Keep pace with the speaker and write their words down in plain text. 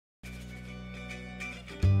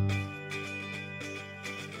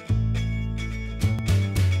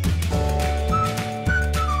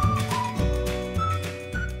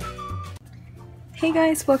Hey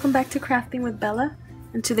guys, welcome back to Crafting with Bella.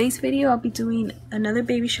 In today's video I'll be doing another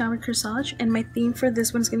baby shower corsage, and my theme for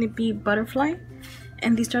this one's going to be butterfly,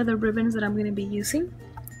 and these are the ribbons that I'm going to be using.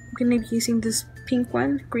 I'm going to be using this pink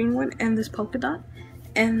one, green one, and this polka dot,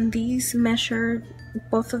 and these measure,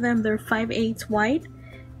 both of them, they're 5/8 wide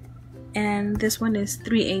and this one is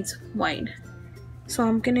 3/8 wide. So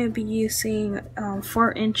I'm going to be using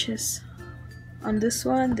 4 inches on this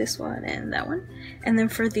one, and that one. And then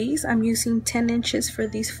for these, I'm using 10 inches for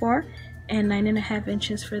these 4 and 9.5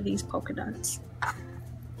 inches for these polka dots.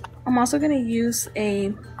 I'm also going to use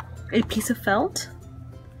a piece of felt.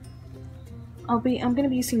 I'm going to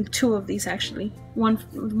be using 2 of these actually. One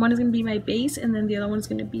is going to be my base, and then the other one is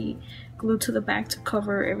going to be glued to the back to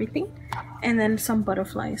cover everything, and then some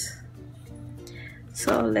butterflies.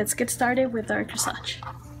 So let's get started with our corsage.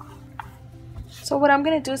 So what I'm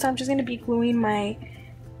going to do is I'm just going to be gluing my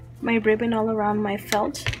ribbon all around my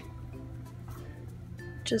felt,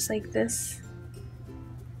 just like this,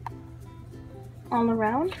 all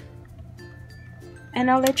around. And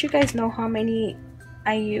I'll let you guys know how many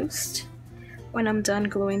I used when I'm done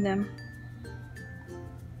gluing them.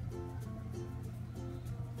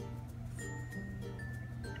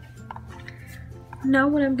 Now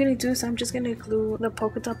what I'm going to do is I'm just going to glue the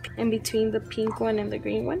polka dot in between the pink one and the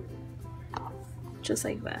green one, just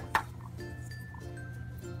like that.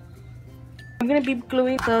 I'm going to be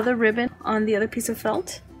gluing the other ribbon on the other piece of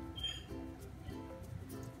felt.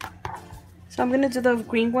 So I'm going to do the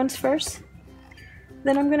green ones first.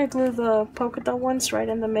 Then I'm going to glue the polka dot ones right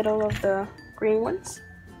in the middle of the green ones.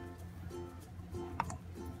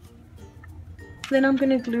 Then I'm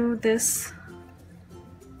going to glue this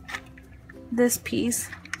piece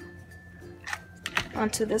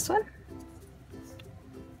onto this one.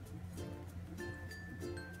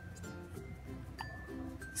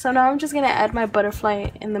 So now I'm just going to add my butterfly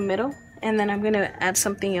in the middle, and then I'm going to add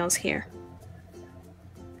something else here.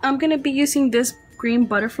 I'm going to be using this green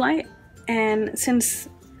butterfly, and since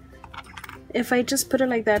if I just put it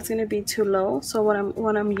like that, it's going to be too low. So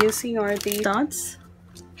what I'm using are these dots,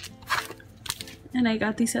 and I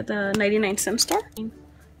got these at the 99-cent store.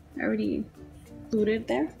 I already glued it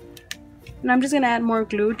there, and I'm just going to add more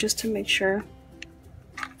glue just to make sure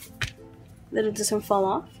that it doesn't fall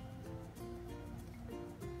off.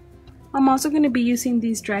 I'm also going to be using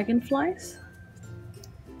these dragonflies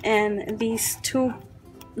and these 2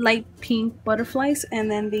 light pink butterflies,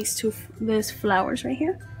 and then these flowers right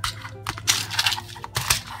here.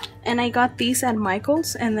 And I got these at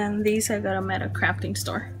Michael's, and then these I got them at a crafting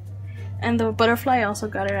store. And the butterfly I also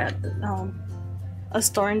got it at a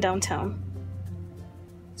store in downtown.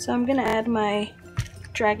 So I'm gonna add my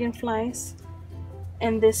dragonflies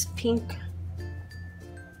and this pink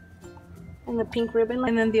and the pink ribbon,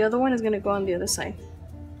 and then the other one is gonna go on the other side.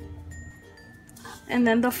 And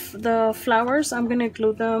then the flowers, I'm gonna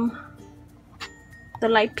glue them. The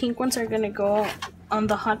light pink ones are gonna go on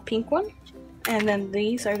the hot pink one, and then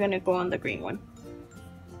these are gonna go on the green one.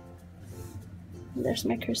 There's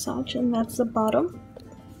my corsage, and that's the bottom.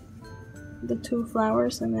 The 2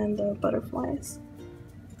 flowers, and then the butterflies,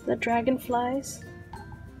 the dragonflies,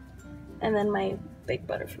 and then my big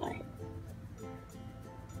butterfly.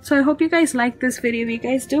 So I hope you guys like this video. If you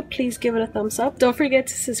guys do, please give it a thumbs up. Don't forget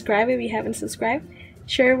to subscribe if you haven't subscribed.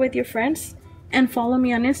 Share it with your friends, and follow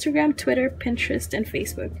me on Instagram, Twitter, Pinterest, and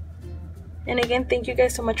Facebook. And again, thank you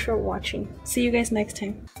guys so much for watching. See you guys next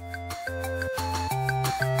time.